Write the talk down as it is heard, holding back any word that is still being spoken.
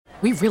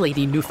We really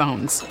need new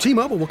phones.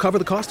 T-Mobile will cover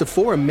the cost of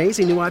 4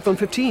 amazing new iPhone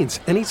 15s,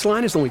 and each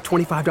line is only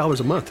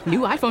 $25 a month. New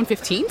iPhone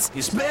 15s?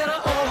 It's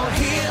better over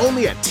here.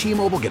 Only at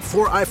T-Mobile, get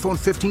 4 iPhone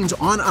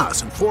 15s on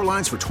us and 4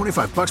 lines for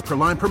 $25 per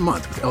line per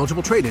month with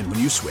eligible trade-in when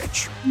you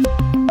switch.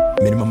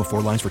 Minimum of 4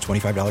 lines for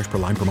 $25 per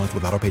line per month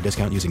with autopay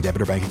discount using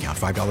debit or bank account.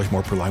 $5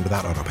 more per line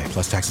without autopay,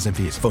 plus taxes and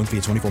fees. Phone fee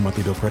at 24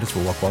 monthly bill credits for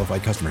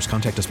well-qualified customers.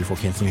 Contact us before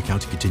canceling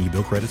account to continue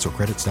bill credits or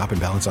credit stop and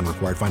balance on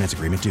required finance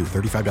agreement due.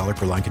 $35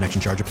 per line connection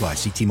charge applies.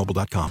 See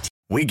T-Mobile.com.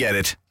 We get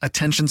it.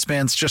 Attention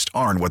spans just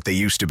aren't what they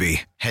used to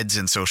be. Heads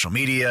in social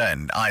media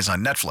and eyes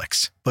on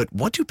Netflix. But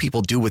what do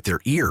people do with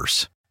their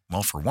ears?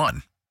 Well, for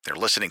one, they're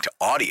listening to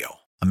audio.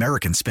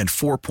 Americans spend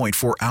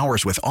 4.4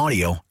 hours with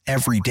audio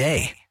every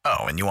day.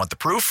 Oh, and you want the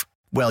proof?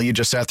 Well, you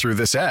just sat through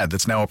this ad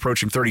that's now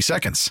approaching 30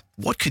 seconds.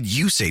 What could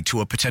you say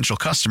to a potential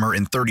customer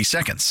in 30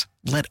 seconds?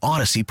 Let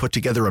Odyssey put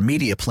together a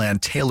media plan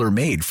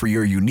tailor-made for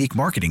your unique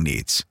marketing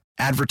needs.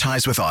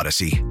 Advertise with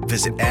Odyssey.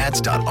 Visit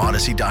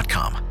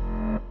ads.odyssey.com.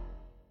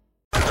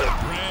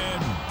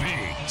 Brad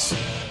Biggs.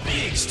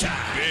 Biggs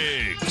time.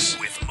 Biggs.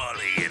 With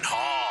Mully and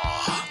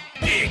Haugh.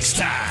 Biggs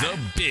time. The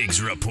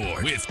Biggs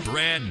Report with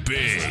Brad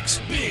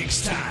Biggs.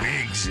 Biggs time.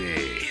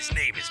 Biggsy. His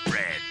name is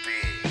Brad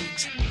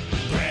Biggs.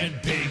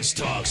 Brad Biggs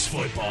talks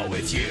football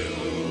with you.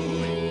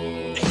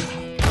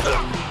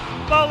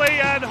 Mully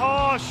and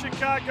Haugh,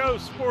 Chicago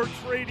Sports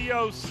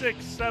Radio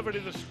 670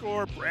 The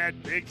Score.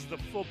 Brad Biggs, the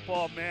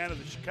football man of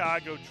the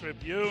Chicago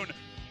Tribune,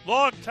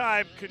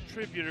 longtime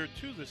contributor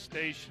to the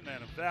station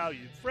and a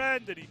valued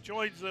friend, and he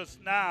joins us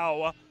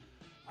now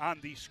on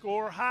the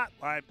Score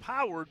Hotline,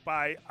 powered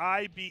by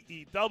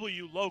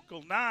IBEW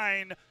Local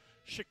 9,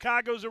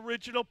 Chicago's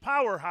original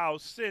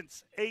powerhouse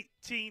since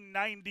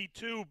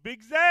 1892.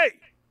 Big Zay.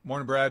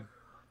 Morning, Brad.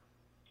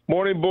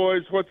 Morning,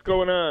 boys. What's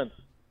going on?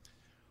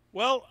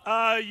 Well,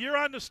 you're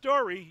on the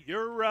story.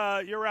 You're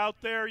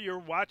out there. You're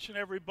watching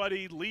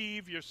everybody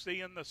leave. You're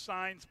seeing the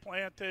signs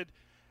planted,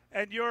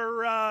 and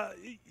your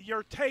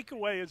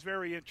takeaway is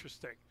very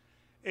interesting.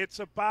 It's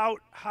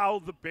about how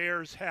the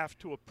Bears have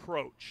to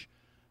approach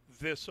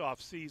this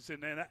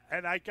offseason,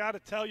 and I got to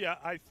tell you,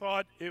 I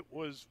thought it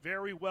was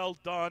very well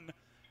done,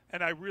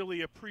 and I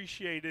really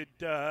appreciated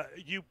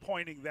you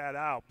pointing that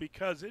out,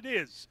 because it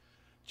is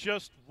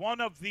just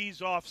one of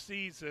these off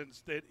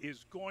seasons that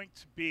is going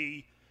to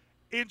be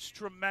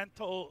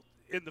instrumental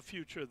in the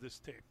future of this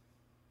team.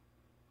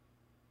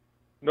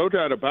 No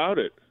doubt about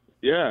it.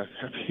 Yeah,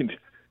 I mean,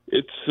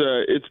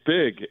 it's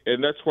big,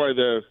 and that's why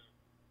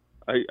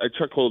I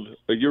chuckled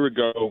a year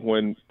ago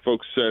when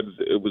folks said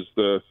it was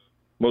the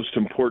most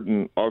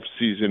important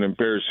offseason in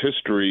Bears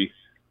history.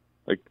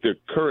 Like, the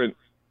current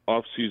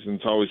offseason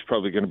is always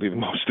probably going to be the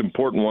most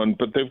important one,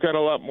 but they've got a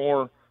lot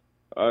more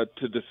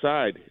to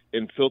decide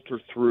and filter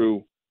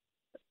through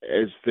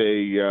as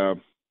they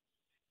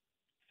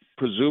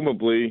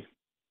presumably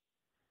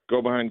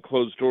go behind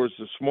closed doors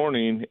this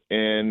morning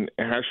and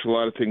hash a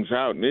lot of things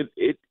out. And it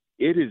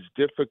is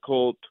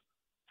difficult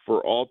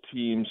for all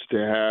teams to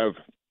have,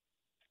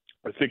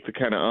 I think, the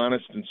kind of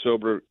honest and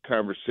sober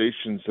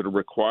conversations that are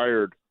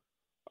required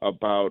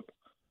about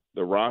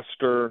the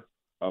roster,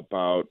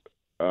 about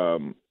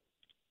the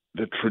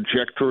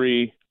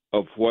trajectory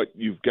of what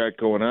you've got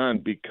going on,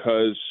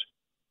 because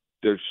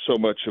there's so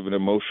much of an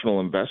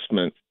emotional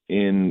investment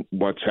in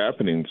what's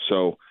happening.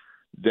 So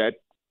that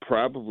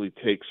probably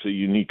takes a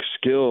unique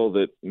skill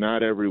that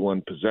not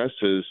everyone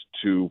possesses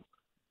to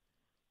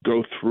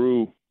go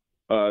through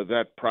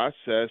that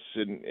process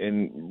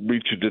and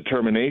reach a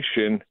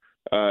determination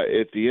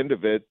at the end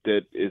of it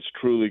that is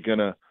truly going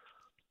to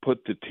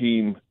put the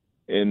team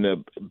in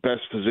the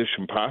best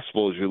position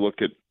possible as you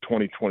look at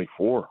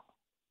 2024.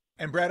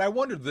 And, Brad, I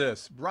wondered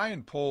this.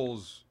 Brian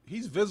Poles,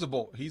 he's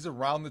visible. He's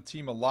around the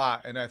team a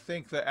lot. And I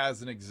think that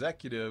as an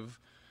executive,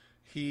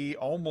 he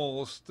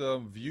almost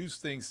views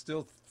things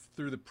still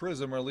through the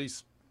prism, or at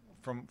least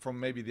from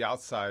maybe the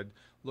outside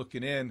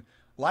looking in,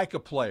 like a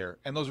player.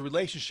 And those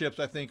relationships,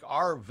 I think,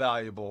 are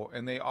valuable,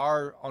 and they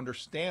are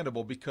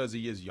understandable because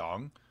he is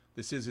young.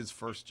 This is his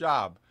first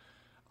job.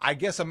 I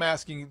guess I'm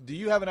asking, do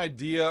you have an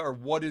idea, or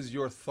what is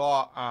your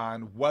thought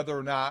on whether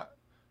or not,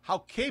 how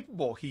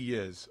capable he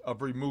is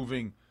of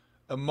removing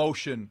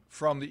emotion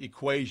from the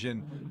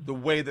equation the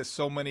way that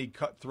so many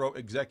cutthroat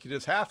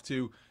executives have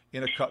to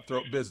in a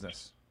cutthroat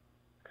business?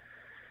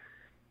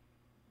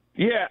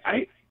 Yeah,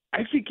 I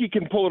think he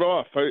can pull it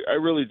off. I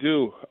really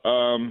do.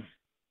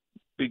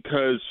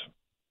 Because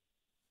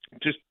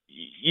just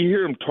you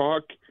hear him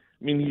talk,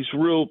 I mean, he's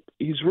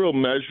real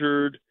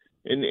measured,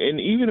 and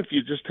even if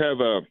you just have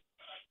a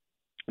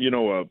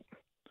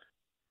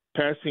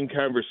passing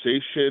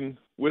conversation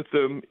with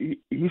him,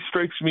 he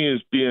strikes me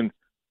as being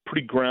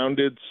pretty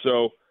grounded.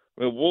 So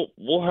I mean,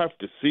 we'll have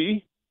to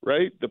see,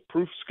 right? The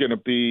proof's going to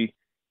be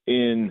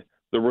in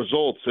the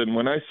results. And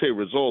when I say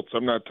results,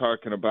 I'm not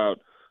talking about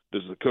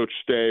does the coach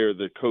stay or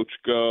the coach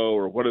go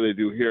or what do they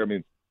do here. I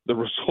mean, the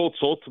results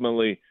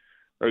ultimately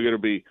are going to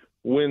be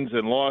wins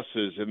and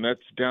losses, and that's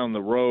down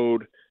the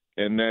road,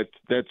 and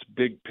that's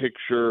big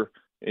picture,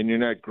 and you're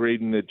not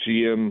grading the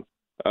GM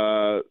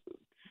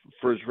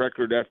for his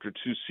record after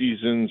 2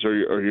 seasons, or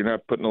you're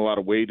not putting a lot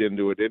of weight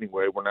into it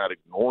anyway. We're not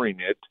ignoring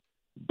it,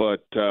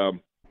 but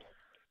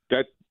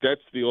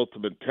that's the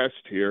ultimate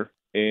test here,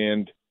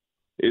 and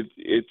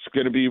it's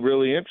going to be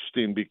really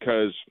interesting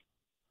because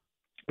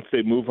if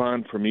they move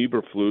on from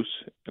Eberflus,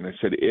 and I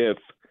said if,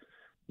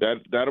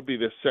 that'll be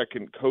the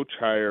second coach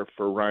hire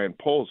for Ryan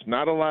Poles.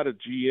 Not a lot of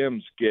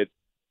GMs get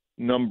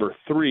number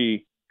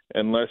 3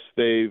 unless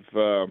they've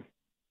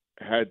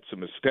had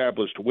some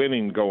established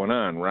winning going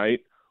on, right?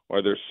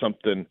 Or there's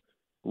something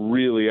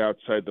really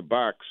outside the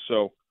box.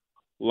 So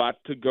a lot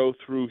to go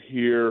through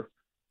here,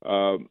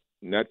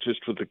 not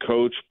just with the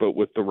coach, but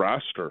with the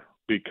roster,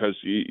 because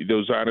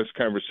those honest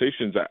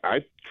conversations, I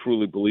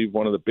truly believe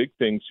one of the big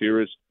things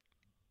here is,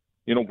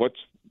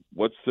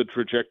 what's the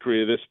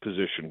trajectory of this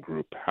position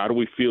group? How do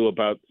we feel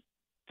about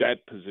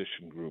that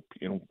position group?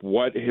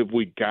 What have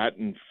we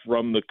gotten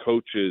from the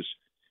coaches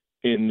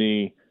in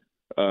the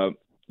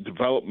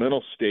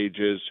developmental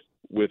stages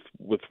with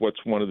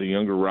what's one of the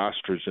younger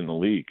rosters in the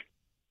league?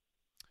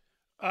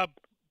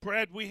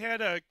 Brad, we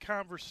had a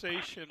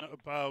conversation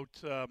about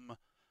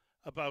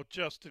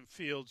Justin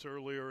Fields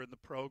earlier in the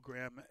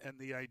program, and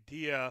the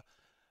idea,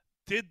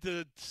 did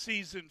the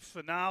season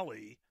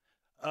finale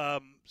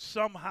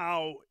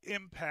somehow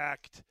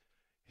impact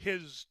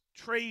his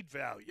trade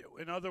value?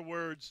 In other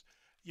words,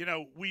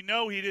 we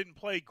know he didn't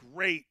play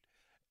great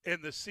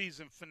in the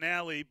season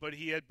finale, but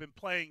he had been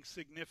playing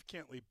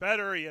significantly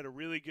better. He had a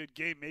really good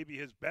game, maybe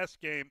his best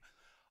game,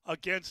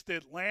 against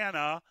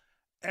Atlanta,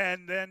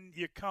 and then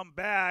you come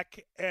back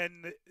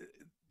and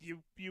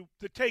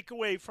the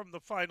takeaway from the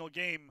final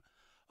game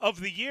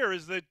of the year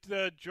is that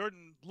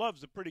Jordan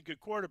Love's a pretty good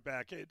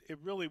quarterback. It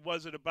really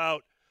wasn't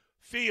about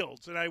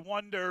Fields, and I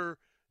wonder,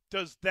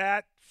 does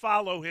that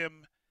follow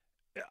him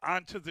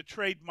onto the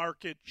trade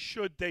market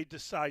should they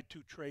decide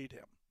to trade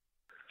him?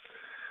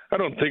 I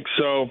don't think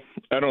so.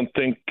 I don't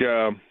think,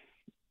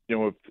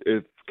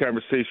 if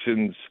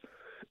conversations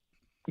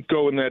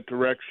go in that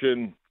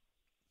direction,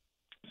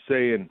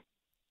 say in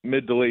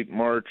mid to late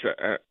March,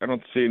 I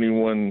don't see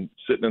anyone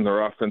sitting in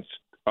their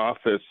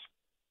office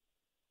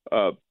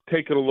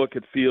taking a look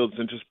at Fields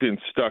and just being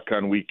stuck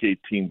on Week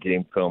 18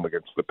 game film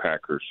against the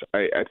Packers.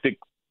 I think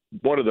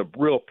one of the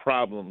real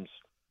problems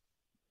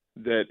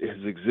that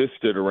has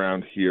existed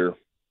around here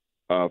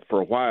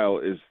for a while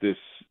is this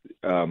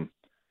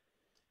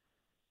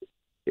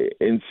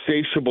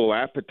insatiable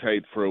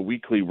appetite for a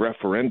weekly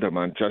referendum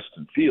on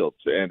Justin Fields,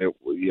 and it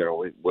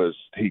was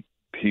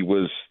he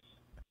was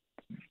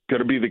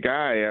going to be the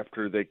guy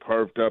after they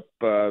carved up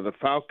the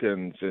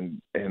Falcons,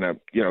 and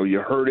you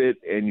heard it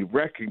and you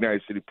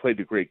recognized that he played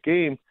a great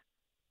game,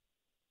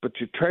 but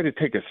you try to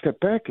take a step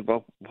back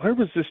about where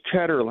was this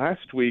chatter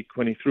last week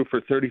when he threw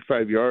for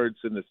 35 yards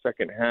in the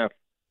second half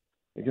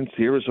against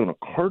the Arizona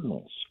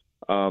Cardinals.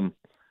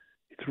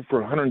 He threw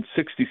for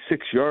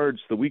 166 yards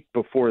the week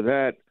before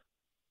that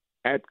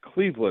at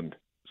Cleveland.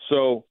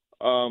 So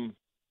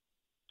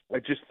I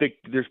just think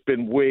there's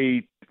been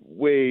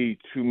way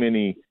too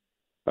many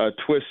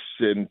twists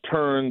and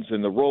turns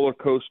in the roller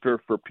coaster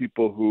for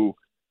people who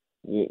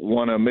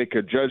want to make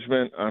a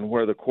judgment on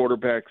where the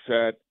quarterback's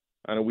at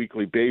on a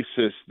weekly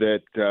basis,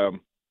 that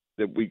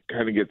we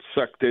kind of get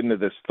sucked into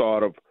this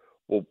thought of,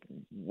 well,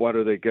 what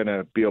are they going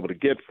to be able to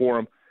get for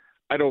him?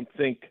 I don't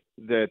think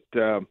that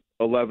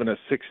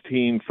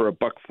 11-16 for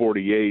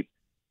 $148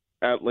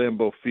 at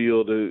Lambeau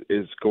Field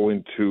is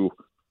going to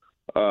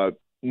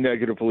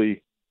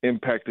negatively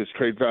impact his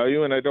trade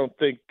value. And I don't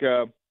think,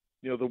 the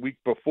week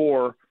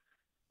before,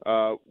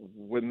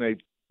 when they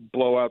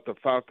blow out the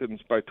Falcons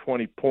by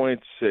 20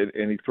 points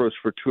and he throws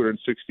for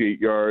 268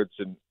 yards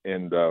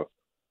and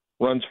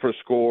runs for a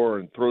score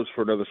and throws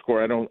for another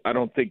score, I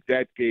don't think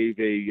that gave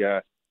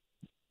a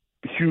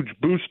huge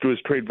boost to his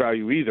trade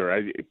value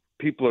either.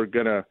 People are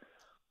going to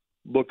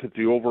look at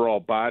the overall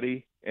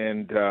body,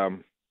 and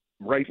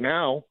right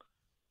now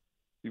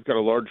you've got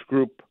a large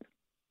group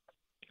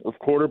of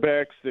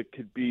quarterbacks that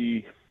could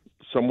be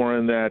somewhere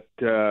in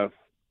that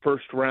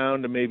first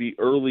round to maybe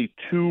early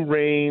 2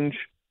 range.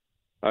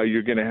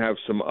 You're going to have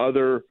some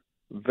other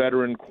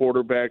veteran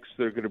quarterbacks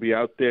that are going to be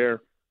out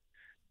there.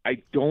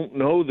 I don't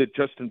know that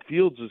Justin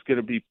Fields is going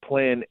to be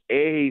plan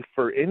A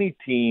for any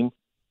team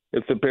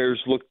if the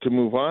Bears look to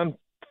move on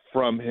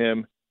from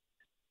him.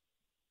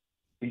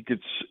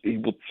 He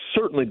will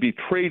certainly be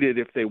traded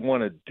if they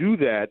want to do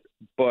that,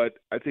 but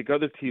I think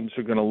other teams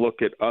are going to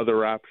look at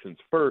other options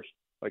first.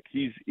 Like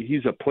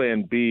he's a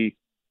plan B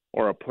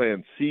or a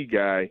plan C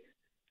guy,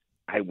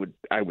 I would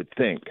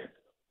think.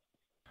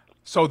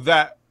 So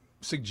that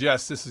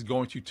suggests this is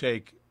going to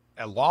take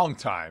a long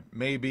time,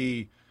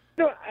 maybe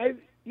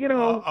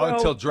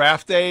until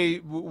draft day.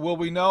 Will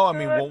we know? I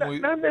mean, won't we?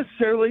 Not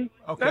necessarily.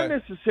 Okay. Not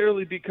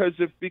necessarily because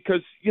a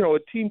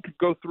team could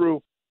go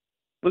through.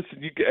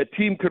 Listen, a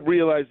team could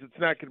realize it's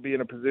not going to be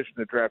in a position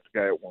to draft a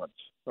guy at once.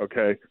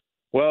 Okay.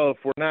 Well, if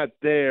we're not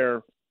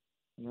there,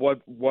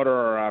 what are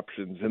our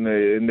options? And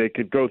they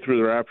could go through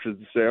their options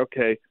and say,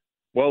 okay,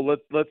 well,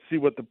 let's see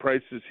what the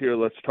price is here.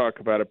 Let's talk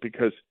about it,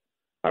 because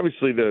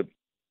obviously the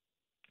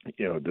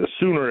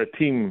sooner a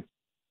team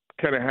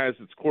kind of has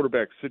its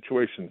quarterback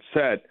situation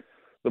set,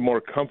 the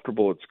more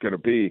comfortable it's going to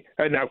be.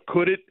 And now,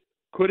 could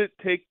it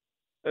take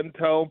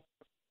until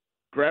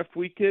draft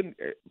weekend?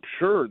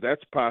 Sure,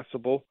 that's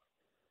possible.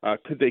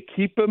 Could they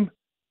keep him?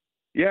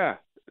 Yeah,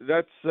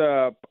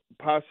 that's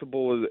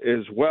possible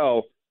as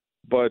well.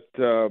 But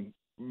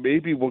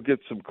maybe we'll get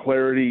some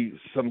clarity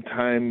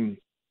sometime,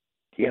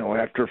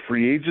 after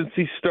free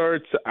agency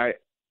starts.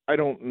 I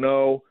don't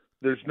know.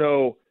 There's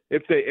no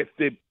if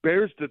the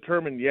Bears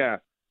determine, going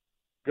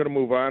to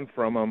move on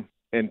from him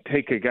and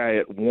take a guy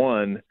at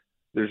 1.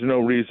 There's no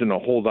reason to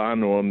hold on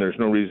to him. There's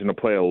no reason to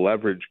play a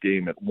leverage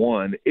game at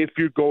 1 if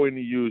you're going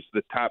to use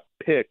the top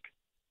pick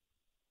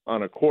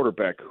on a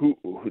quarterback. Who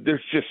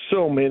there's just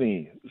so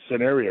many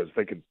scenarios.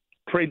 They could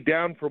trade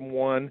down from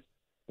 1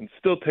 and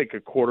still take a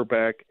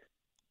quarterback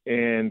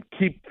and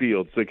keep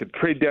Fields. They could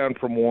trade down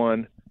from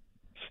 1,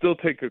 still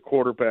take a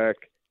quarterback,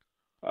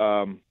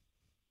 and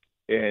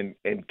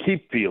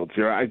keep Fields.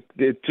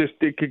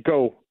 It could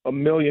go a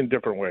million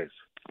different ways.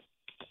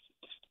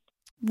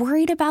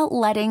 Worried about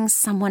letting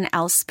someone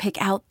else pick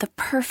out the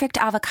perfect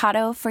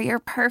avocado for your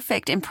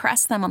perfect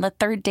impress them on the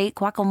third date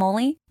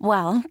guacamole?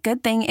 Well,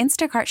 good thing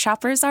Instacart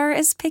shoppers are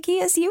as picky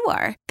as you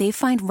are. They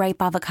find ripe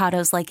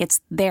avocados like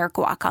it's their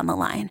guac on the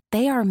line.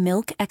 They are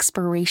milk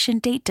expiration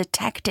date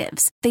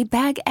detectives. They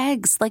bag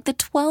eggs like the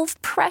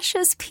 12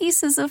 precious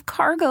pieces of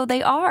cargo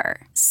they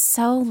are.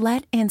 So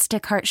let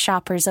Instacart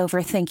shoppers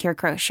overthink your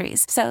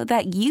groceries so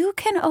that you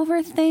can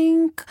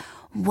overthink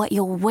what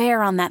you'll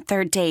wear on that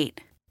third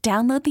date.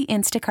 Download the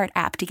Instacart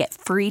app to get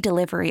free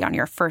delivery on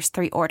your first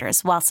 3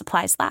 orders while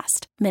supplies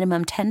last.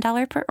 Minimum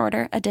 $10 per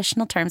order.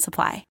 Additional terms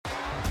apply.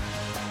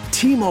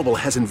 T-Mobile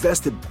has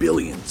invested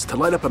billions to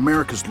light up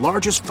America's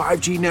largest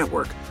 5G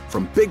network,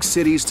 from big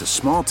cities to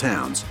small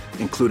towns,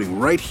 including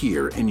right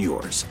here in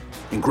yours.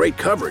 And great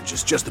coverage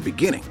is just the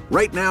beginning.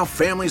 Right now,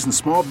 families and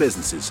small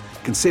businesses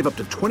can save up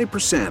to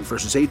 20%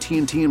 versus AT&T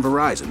and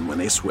Verizon when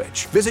they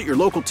switch. Visit your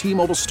local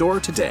T-Mobile store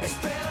today.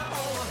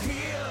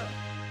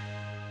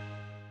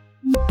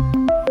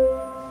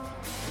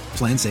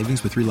 Plan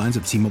savings with 3 lines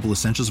of T-Mobile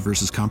Essentials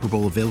versus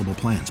comparable available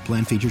plans.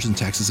 Plan features and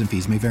taxes and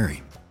fees may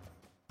vary.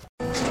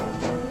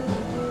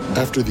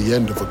 After the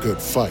end of a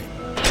good fight,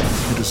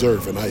 you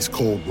deserve an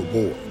ice-cold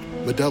reward.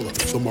 Modelo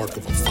is the mark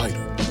of a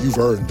fighter. You've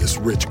earned this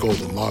rich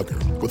golden lager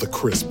with a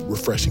crisp,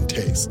 refreshing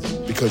taste.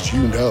 Because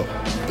you know,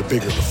 the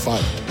bigger the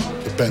fight,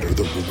 the better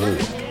the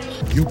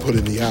reward. You put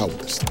in the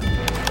hours,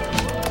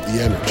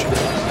 the energy,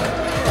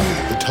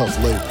 the tough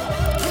labor.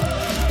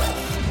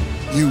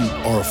 You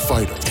are a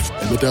fighter,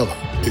 and Modelo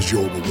is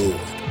your reward.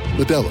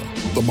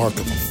 Modelo, the mark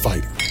of a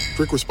fighter.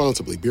 Drink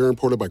responsibly. Beer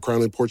imported by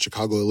Crown Imports,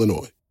 Chicago,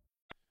 Illinois.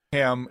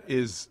 Ham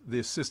is the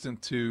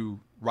assistant to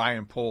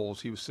Ryan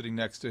Poles. He was sitting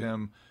next to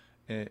him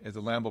at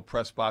the Lambeau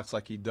press box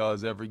like he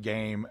does every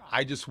game.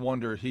 I just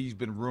wonder, he's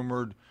been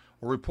rumored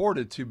or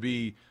reported to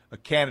be a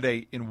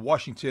candidate in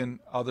Washington.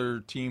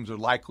 Other teams are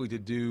likely to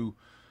do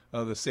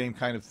the same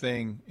kind of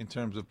thing in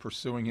terms of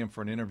pursuing him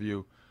for an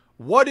interview.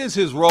 What is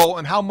his role,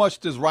 and how much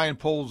does Ryan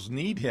Poles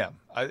need him?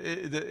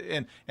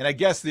 And I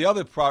guess the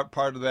other part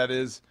of that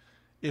is,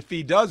 if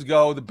he does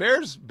go, the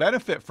Bears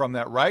benefit from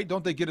that, right?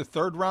 Don't they get a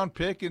third-round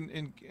pick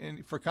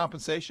in for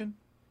compensation?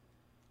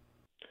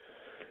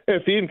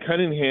 If Ian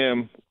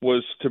Cunningham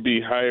was to be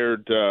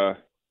hired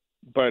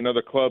by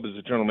another club as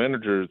a general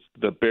manager,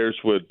 the Bears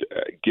would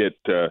get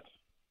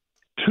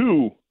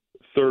 2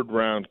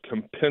 third-round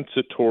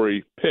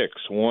compensatory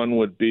picks. One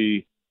would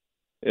be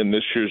in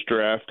this year's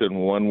draft, and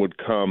one would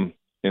come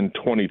in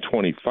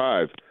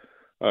 2025.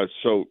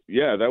 So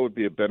that would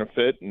be a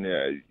benefit. And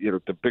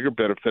the bigger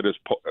benefit is,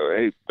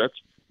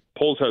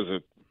 Poles has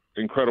an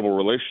incredible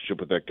relationship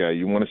with that guy.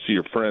 You want to see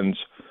your friends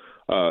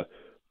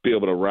be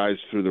able to rise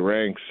through the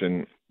ranks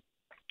and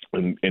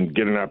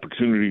get an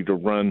opportunity to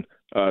run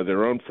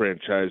their own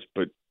franchise.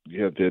 But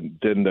then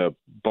the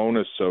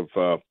bonus of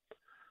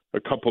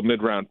a couple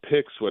mid-round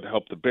picks would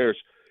help the Bears.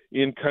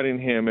 Ian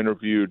Cunningham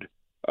interviewed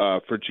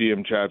for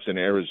GM jobs in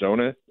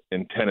Arizona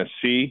and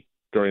Tennessee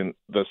during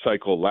the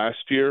cycle last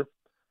year,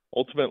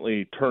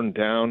 ultimately turned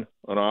down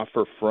an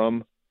offer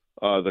from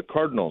the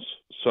Cardinals.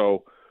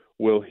 So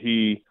will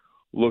he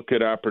look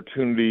at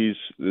opportunities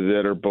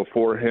that are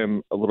before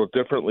him a little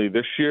differently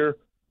this year?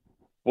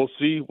 We'll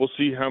see. We'll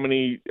see how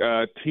many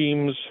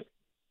teams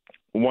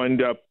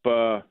wind up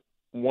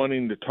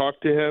wanting to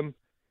talk to him.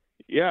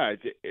 Yeah,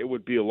 it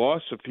would be a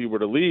loss if he were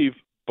to leave,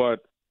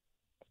 but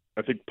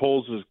I think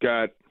Poles has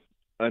got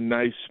a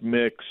nice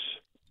mix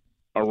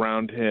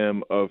around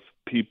him of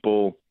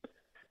people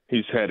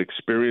he's had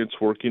experience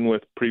working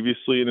with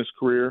previously in his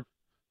career,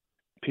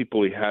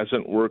 people he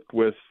hasn't worked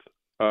with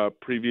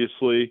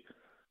previously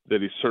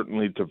that he's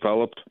certainly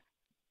developed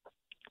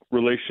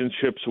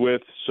relationships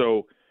with.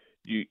 So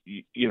you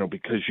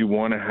because you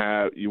want to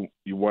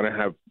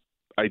have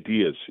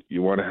ideas,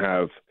 you want to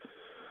have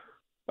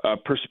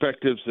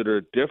perspectives that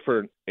are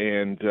different.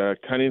 And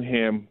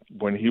Cunningham,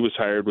 when he was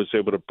hired, was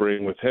able to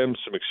bring with him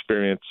some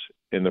experience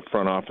in the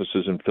front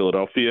offices in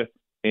Philadelphia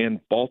and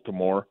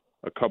Baltimore,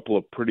 a couple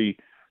of pretty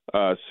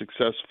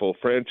successful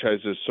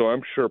franchises. So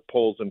I'm sure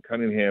Poles and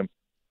Cunningham,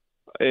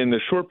 in the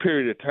short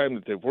period of time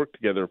that they've worked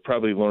together, have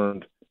probably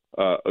learned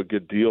a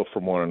good deal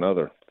from one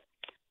another.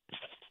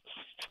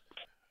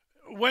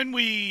 When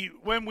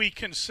we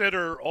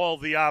consider all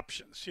the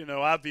options,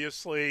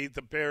 obviously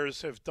the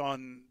Bears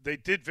they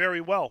did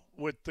very well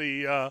with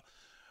the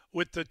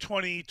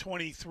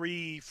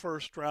 2023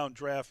 first-round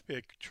draft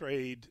pick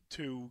trade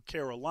to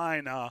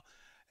Carolina.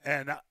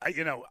 And,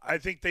 I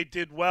think they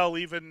did well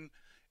even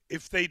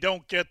if they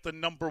don't get the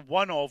number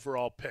 1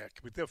 overall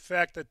pick. But the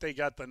fact that they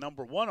got the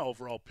number 1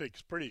 overall pick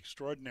is pretty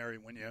extraordinary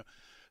when you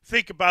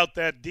think about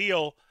that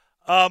deal.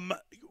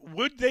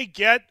 Would they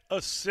get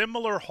a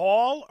similar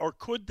haul, or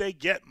could they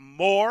get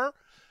more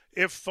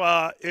if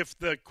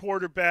the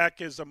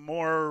quarterback is a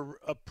more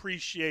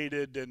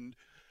appreciated and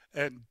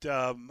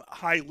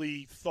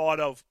highly thought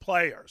of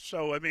player?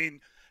 So, I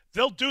mean,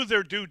 they'll do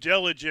their due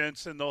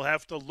diligence, and they'll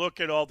have to look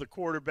at all the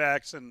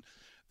quarterbacks, and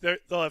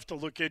they'll have to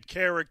look at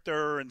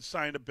character and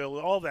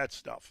signability, all that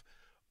stuff.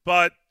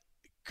 But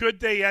could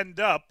they end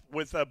up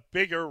with a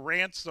bigger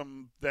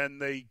ransom than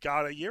they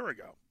got a year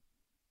ago?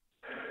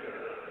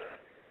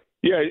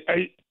 Yeah,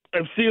 I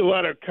see a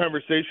lot of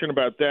conversation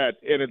about that,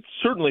 and it's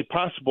certainly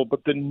possible.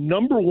 But the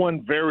number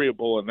one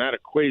variable in that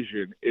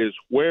equation is,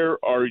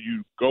 where are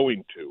you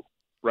going to,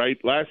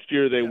 right? Last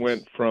year they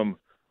went from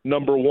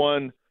number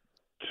 1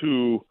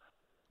 to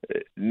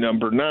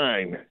number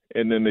 9,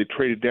 and then they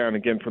traded down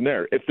again from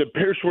there. If the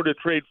Bears were to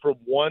trade from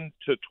 1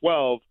 to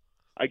 12,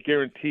 I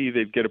guarantee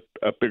they'd get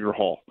a bigger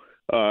haul.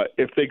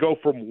 If they go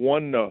from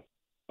 1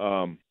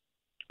 to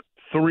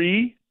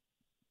 3,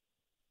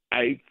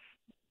 I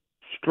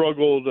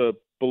struggle to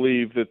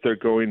believe that they're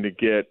going to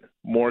get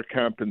more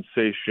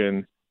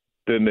compensation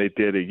than they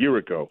did a year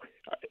ago.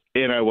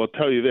 And I will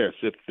tell you this,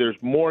 if there's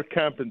more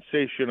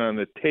compensation on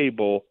the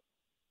table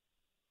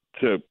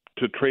to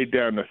trade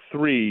down to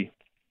 3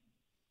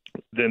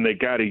 than they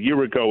got a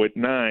year ago at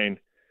 9,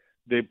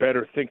 they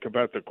better think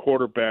about the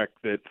quarterback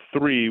that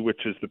 3,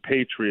 which is the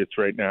Patriots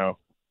right now,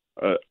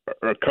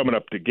 are coming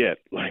up to get.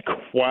 Like,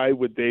 why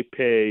would they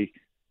pay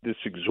this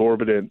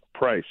exorbitant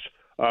price?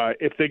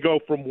 If they go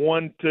from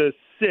 1 to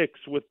 6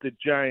 with the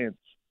Giants,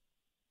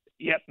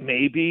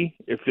 maybe.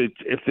 If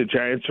the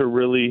Giants are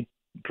really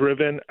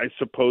driven, I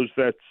suppose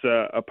that's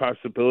a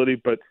possibility.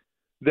 But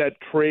that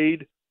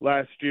trade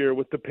last year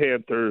with the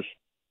Panthers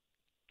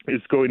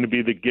is going to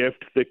be the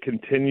gift that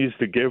continues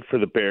to give for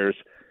the Bears.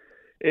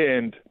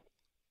 And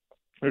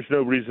there's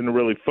no reason to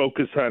really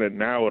focus on it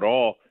now at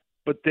all.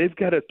 But they've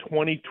got a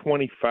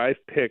 2025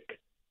 pick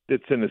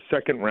that's in the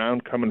second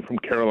round coming from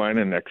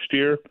Carolina next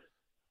year.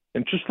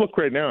 And just look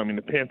right now. I mean,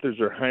 the Panthers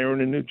are hiring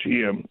a new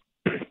GM.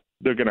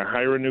 They're going to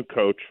hire a new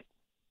coach.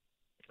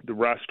 The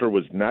roster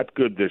was not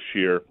good this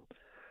year. I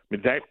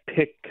mean, that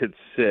pick could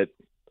sit,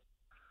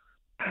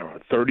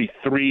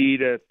 33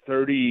 to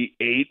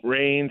 38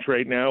 range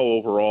right now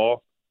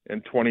overall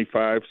in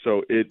 25.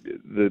 So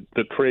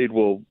the trade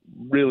will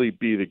really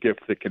be the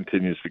gift that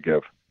continues to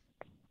give.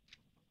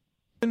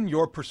 In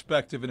your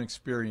perspective and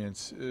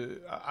experience,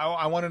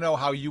 I want to know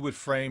how you would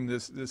frame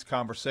this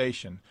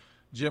conversation.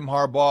 Jim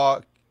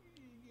Harbaugh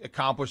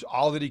accomplished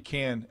all that he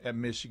can at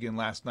Michigan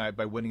last night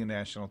by winning a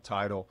national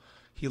title.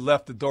 He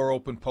left the door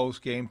open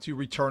post-game to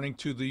returning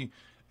to the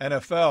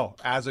NFL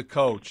as a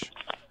coach.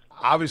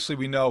 Obviously,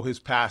 we know his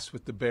past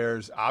with the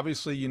Bears.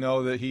 Obviously, you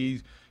know that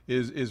he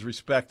is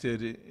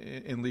respected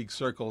in league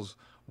circles.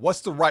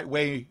 What's the right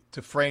way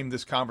to frame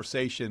this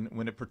conversation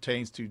when it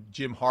pertains to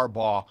Jim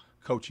Harbaugh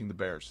coaching the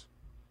Bears?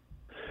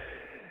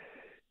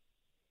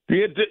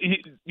 You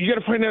got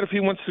to find out if he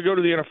wants to go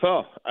to the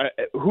NFL.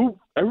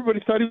 Everybody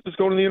thought he was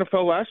going to the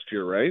NFL last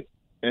year, right?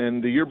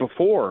 And the year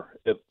before,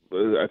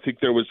 I think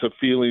there was a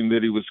feeling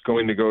that he was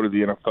going to go to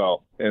the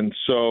NFL. And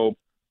so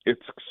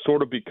it's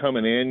sort of become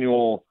an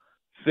annual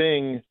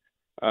thing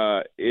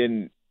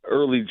in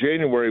early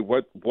January.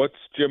 What's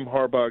Jim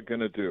Harbaugh going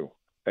to do?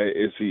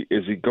 Is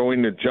he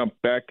going to jump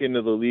back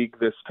into the league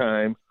this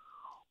time,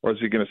 or is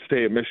he going to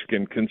stay at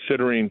Michigan,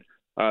 considering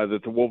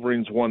that the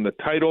Wolverines won the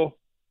title?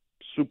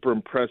 Super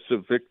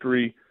impressive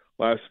victory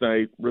last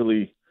night,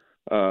 really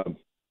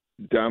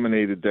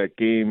dominated that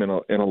game in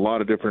a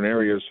lot of different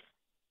areas.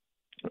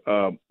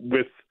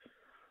 With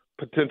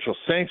potential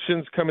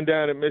sanctions coming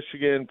down at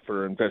Michigan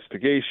for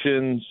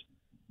investigations,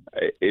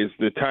 is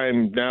the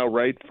time now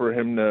right for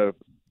him to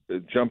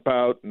jump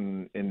out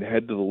and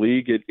head to the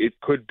league?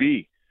 It could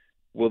be.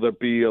 Will there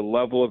be a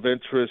level of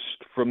interest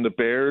from the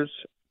Bears?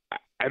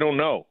 I don't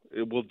know.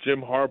 Will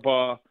Jim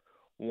Harbaugh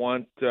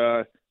want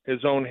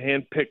his own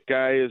hand-picked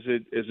guy as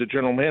a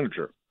general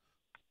manager?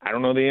 I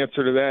don't know the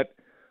answer to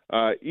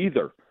that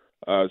either.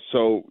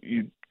 So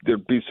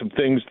there'd be some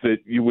things that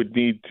you would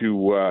need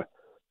to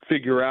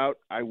figure out.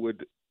 I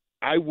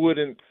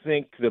wouldn't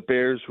think the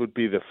Bears would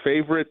be the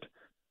favorite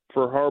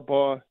for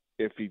Harbaugh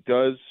if he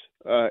does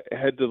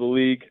head to the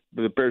league.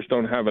 The Bears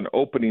don't have an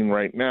opening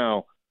right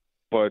now,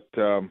 but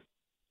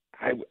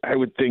I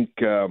would think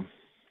the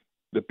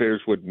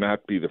Bears would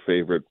not be the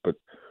favorite. But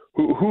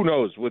who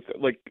knows?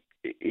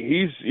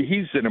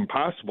 He's an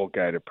impossible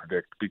guy to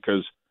predict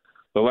because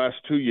the last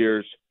 2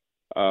 years,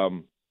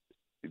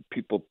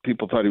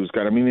 people thought he was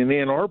gone. I mean, in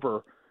Ann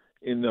Arbor,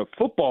 in the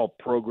football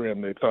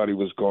program, they thought he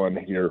was gone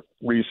here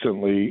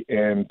recently,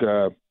 and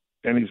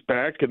he's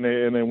back, and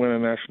they win a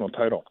national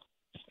title.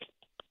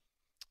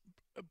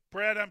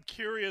 Brad, I'm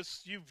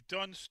curious. You've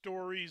done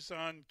stories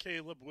on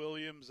Caleb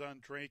Williams, on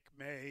Drake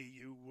May.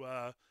 You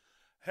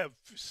have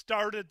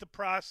started the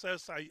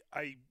process. I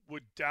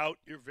would doubt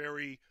you're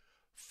very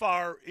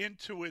far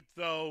into it,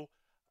 though.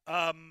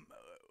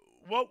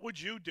 What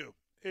would you do?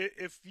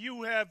 If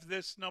you have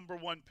this number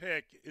one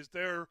pick, is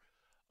there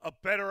a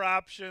better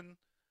option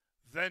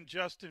than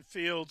Justin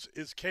Fields?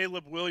 Is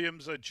Caleb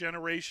Williams a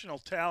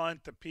generational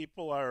talent that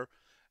people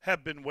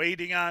have been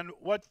waiting on?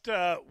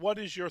 What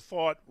is your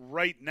thought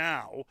right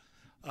now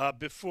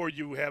before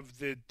you have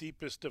the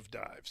deepest of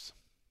dives?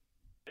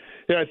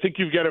 Yeah, I think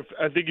you've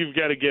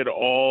got to get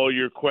all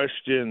your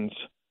questions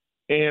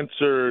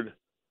answered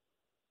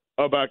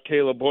about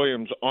Caleb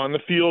Williams on the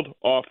field,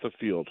 off the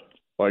field.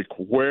 Like,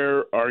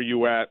 where are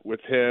you at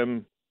with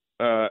him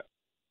as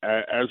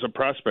a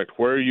prospect?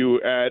 Where are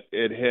you at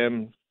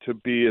him to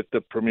be at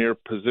the premier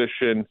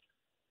position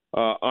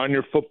on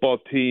your football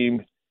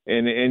team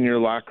and in your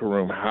locker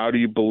room? How do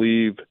you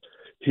believe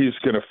he's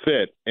going to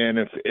fit? And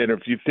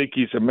if you think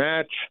he's a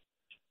match,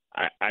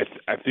 I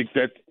think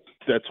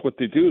that's what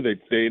they do.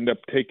 They end up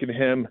taking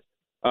him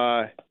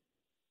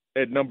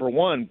at number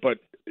one, but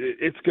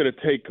it's going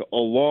to take a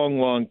long,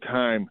 long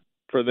time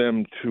for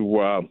them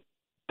to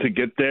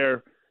get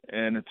there,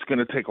 and it's going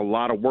to take a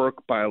lot of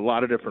work by a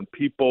lot of different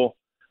people,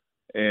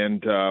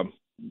 and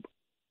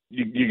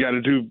you got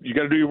to do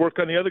your work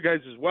on the other guys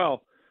as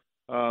well.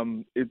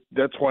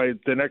 That's why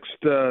the next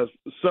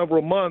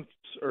several months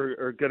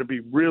are going to be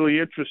really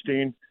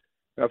interesting.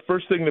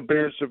 First thing the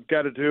Bears have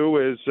got to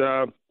do is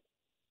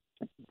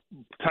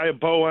tie a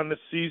bow on the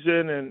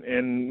season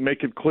and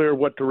make it clear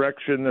what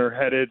direction they're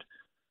headed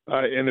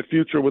in the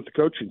future with the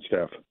coaching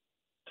staff.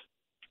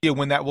 Yeah,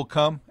 when that will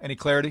come? Any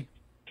clarity?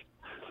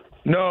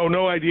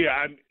 No idea.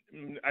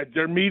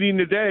 They're meeting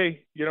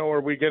today.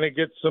 Are we going to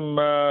get some?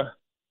 Are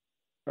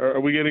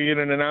we going to get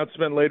an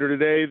announcement later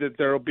today that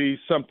there will be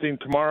something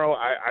tomorrow?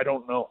 I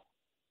don't know.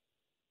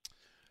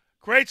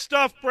 Great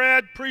stuff,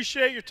 Brad.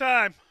 Appreciate your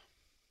time.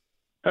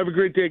 Have a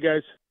great day,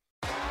 guys.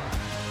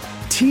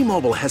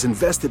 T-Mobile has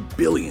invested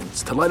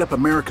billions to light up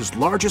America's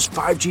largest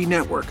 5G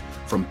network,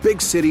 from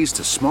big cities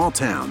to small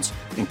towns,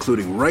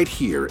 including right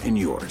here in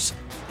yours.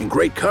 And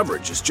great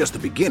coverage is just the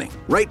beginning.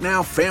 Right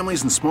now,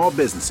 families and small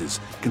businesses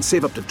can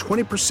save up to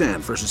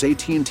 20% versus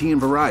AT&T and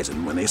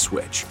Verizon when they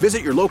switch.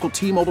 Visit your local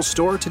T-Mobile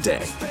store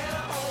today.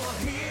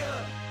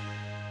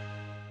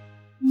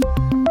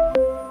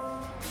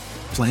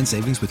 Plan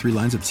savings with 3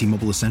 lines of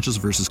T-Mobile Essentials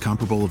versus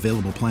comparable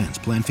available plans.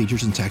 Plan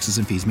features and taxes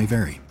and fees may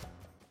vary.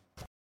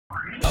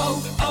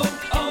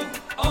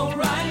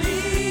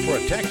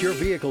 Protect your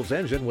vehicle's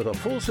engine with a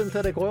full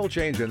synthetic oil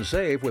change and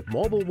save with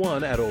Mobil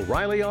 1 at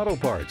O'Reilly Auto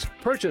Parts.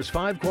 Purchase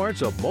 5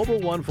 quarts of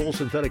Mobil 1 full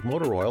synthetic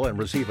motor oil and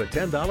receive a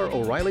 $10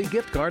 O'Reilly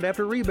gift card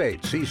after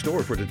rebate. See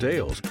store for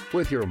details.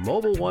 With your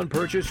Mobil 1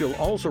 purchase, you'll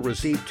also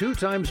receive 2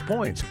 times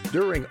points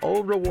during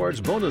O Rewards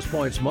Bonus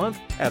Points Month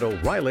at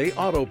O'Reilly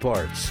Auto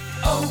Parts.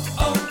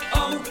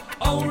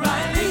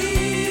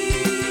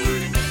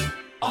 O'Reilly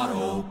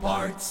Auto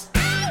Parts.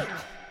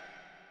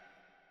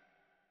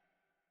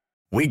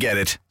 We get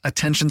it.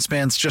 Attention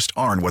spans just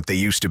aren't what they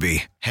used to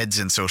be. Heads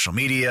in social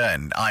media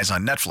and eyes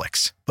on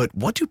Netflix. But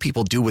what do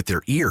people do with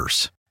their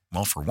ears?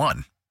 Well, for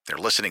one, they're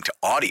listening to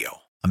audio.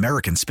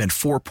 Americans spend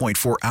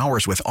 4.4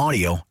 hours with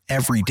audio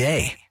every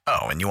day.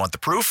 Oh, and you want the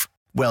proof?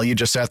 Well, you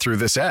just sat through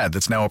this ad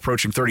that's now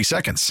approaching 30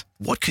 seconds.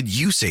 What could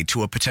you say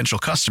to a potential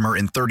customer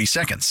in 30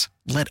 seconds?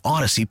 Let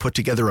Odyssey put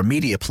together a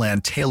media plan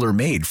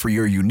tailor-made for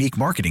your unique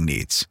marketing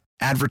needs.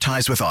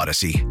 Advertise with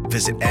Odyssey.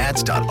 Visit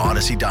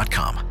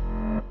ads.odyssey.com.